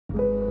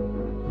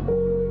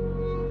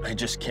I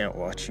just can't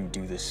watch you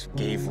do this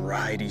gay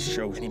variety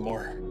show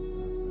anymore.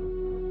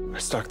 I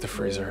stocked the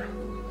freezer.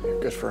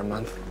 Good for a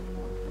month.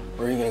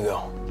 Where are you gonna go?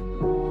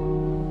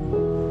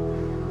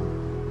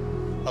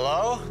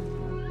 Hello?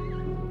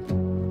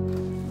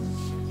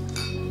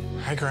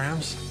 Hi,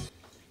 Grams.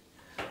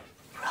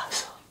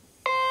 Russell.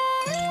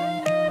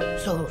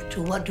 So,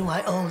 to what do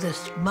I owe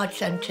this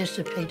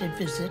much-anticipated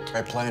visit?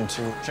 I plan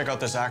to check out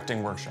this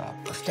acting workshop.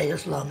 I'll stay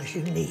as long as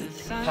you need.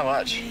 How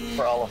much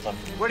for all of them?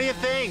 What do you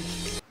think?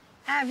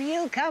 Have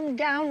you come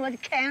down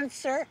with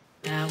cancer?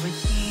 Now it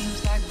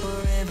seems like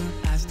forever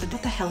past the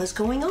What the hell is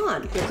going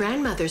on? Your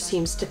grandmother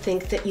seems to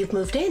think that you've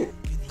moved in.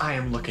 I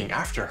am looking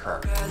after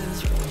her.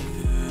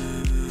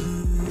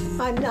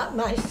 I'm not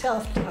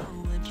myself now.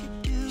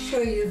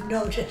 Sure you've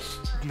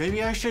noticed.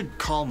 Maybe I should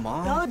call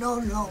Mom?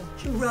 No.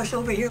 You rush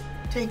over here.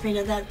 Take me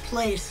to that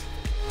place.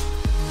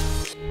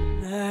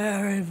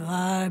 Very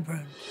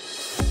vibrant.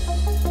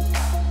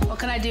 What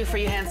can I do for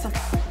you, handsome?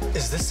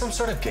 Is this some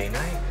sort of gay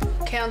night?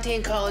 County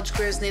and college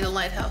queers need a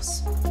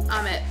lighthouse.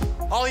 I'm it.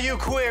 All you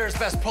queers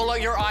best pull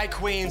out your eye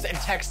queens and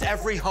text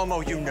every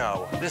homo you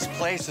know. This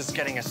place is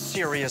getting a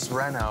serious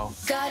reno.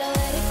 Gotta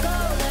let it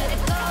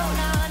go,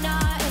 nah,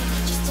 nah.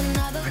 Just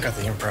another I got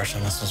the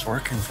impression this was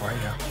working for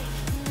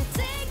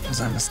you.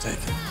 Was I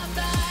mistaken?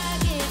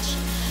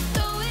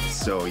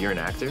 So you're an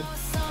actor?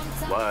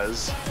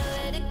 Was.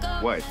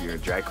 What, you're a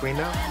drag queen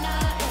now?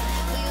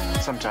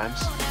 Sometimes.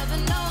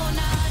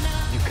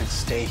 You can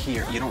stay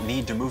here. You don't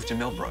need to move to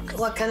Millbrook.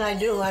 What can I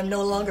do? I'm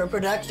no longer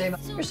productive.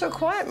 You're so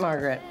quiet,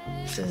 Margaret.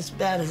 It's as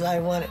bad as I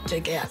want it to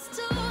get.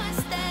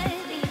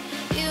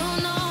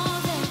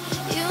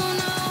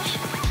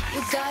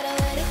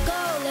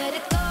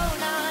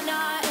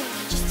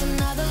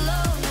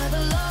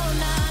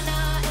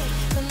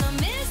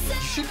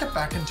 You should get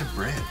back into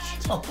bridge.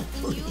 Oh,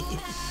 please.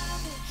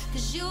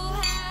 'Cause you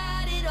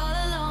had it all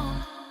along.